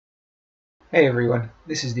Hey everyone,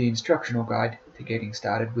 this is the instructional guide to getting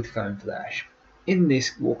started with PhoneFlash. In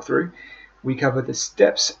this walkthrough, we cover the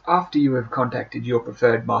steps after you have contacted your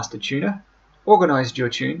preferred master tuner, organized your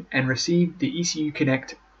tune, and received the ECU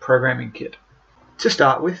Connect programming kit. To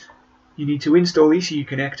start with, you need to install ECU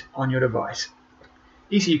Connect on your device.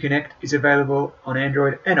 ECU Connect is available on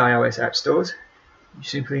Android and iOS app stores. You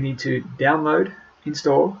simply need to download,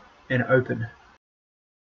 install, and open.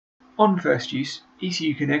 On first use,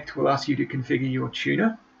 ECU Connect will ask you to configure your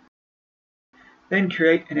tuner, then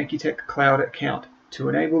create an EcuTek cloud account to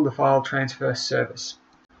enable the file transfer service.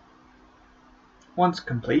 Once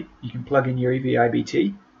complete, you can plug in your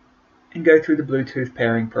EVIBT and go through the Bluetooth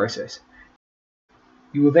pairing process.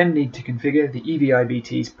 You will then need to configure the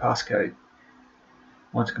EVIBT's passcode.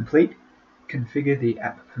 Once complete, configure the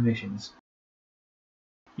app permissions.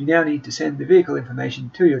 You now need to send the vehicle information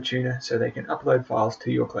to your tuner so they can upload files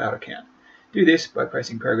to your cloud account. Do this by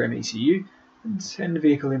pressing Program ECU and send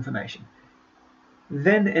vehicle information.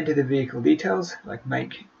 Then enter the vehicle details like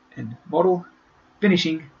make and model,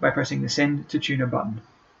 finishing by pressing the Send to Tuner button.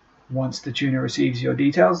 Once the tuner receives your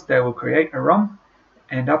details, they will create a ROM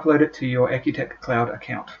and upload it to your EcuTek cloud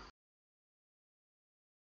account.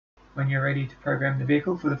 When you're ready to program the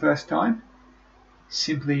vehicle for the first time,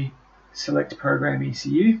 simply select Program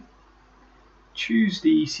ECU, choose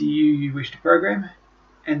the ECU you wish to program,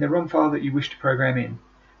 and the ROM file that you wish to program in.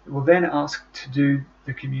 It will then ask to do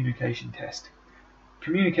the communication test.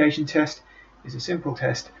 Communication test is a simple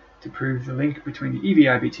test to prove the link between the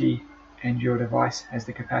EVIBT and your device has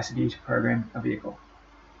the capacity to program a vehicle.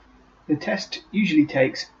 The test usually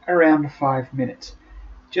takes around 5 minutes.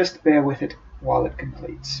 Just bear with it while it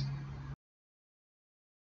completes.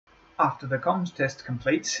 After the comms test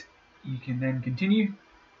completes, you can then continue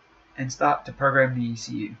and start to program the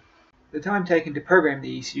ECU. The time taken to program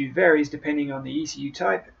the ECU varies depending on the ECU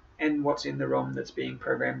type and what's in the ROM that's being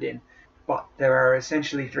programmed in, but there are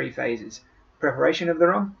essentially 3 phases: preparation of the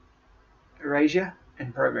ROM, erasure,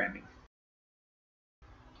 and programming.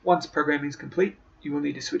 Once programming is complete, you will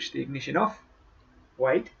need to switch the ignition off,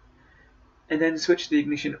 wait, and then switch the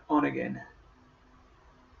ignition on again.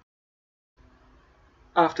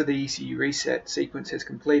 After the ECU reset sequence has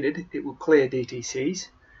completed, it will clear DTCs,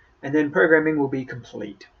 and then programming will be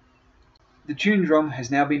complete. The tuned ROM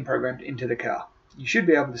has now been programmed into the car. You should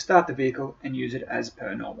be able to start the vehicle and use it as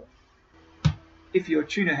per normal. If your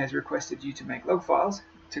tuner has requested you to make log files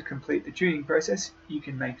to complete the tuning process, you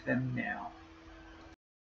can make them now.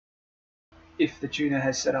 If the tuner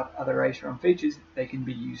has set up other ROM features, they can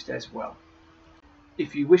be used as well.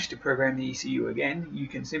 If you wish to program the ECU again, you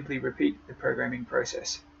can simply repeat the programming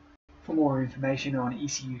process. For more information on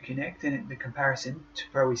ECU Connect and the comparison to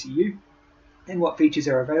Pro ECU and what features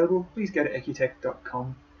are available, please go to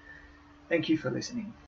EcuTek.com. Thank you for listening.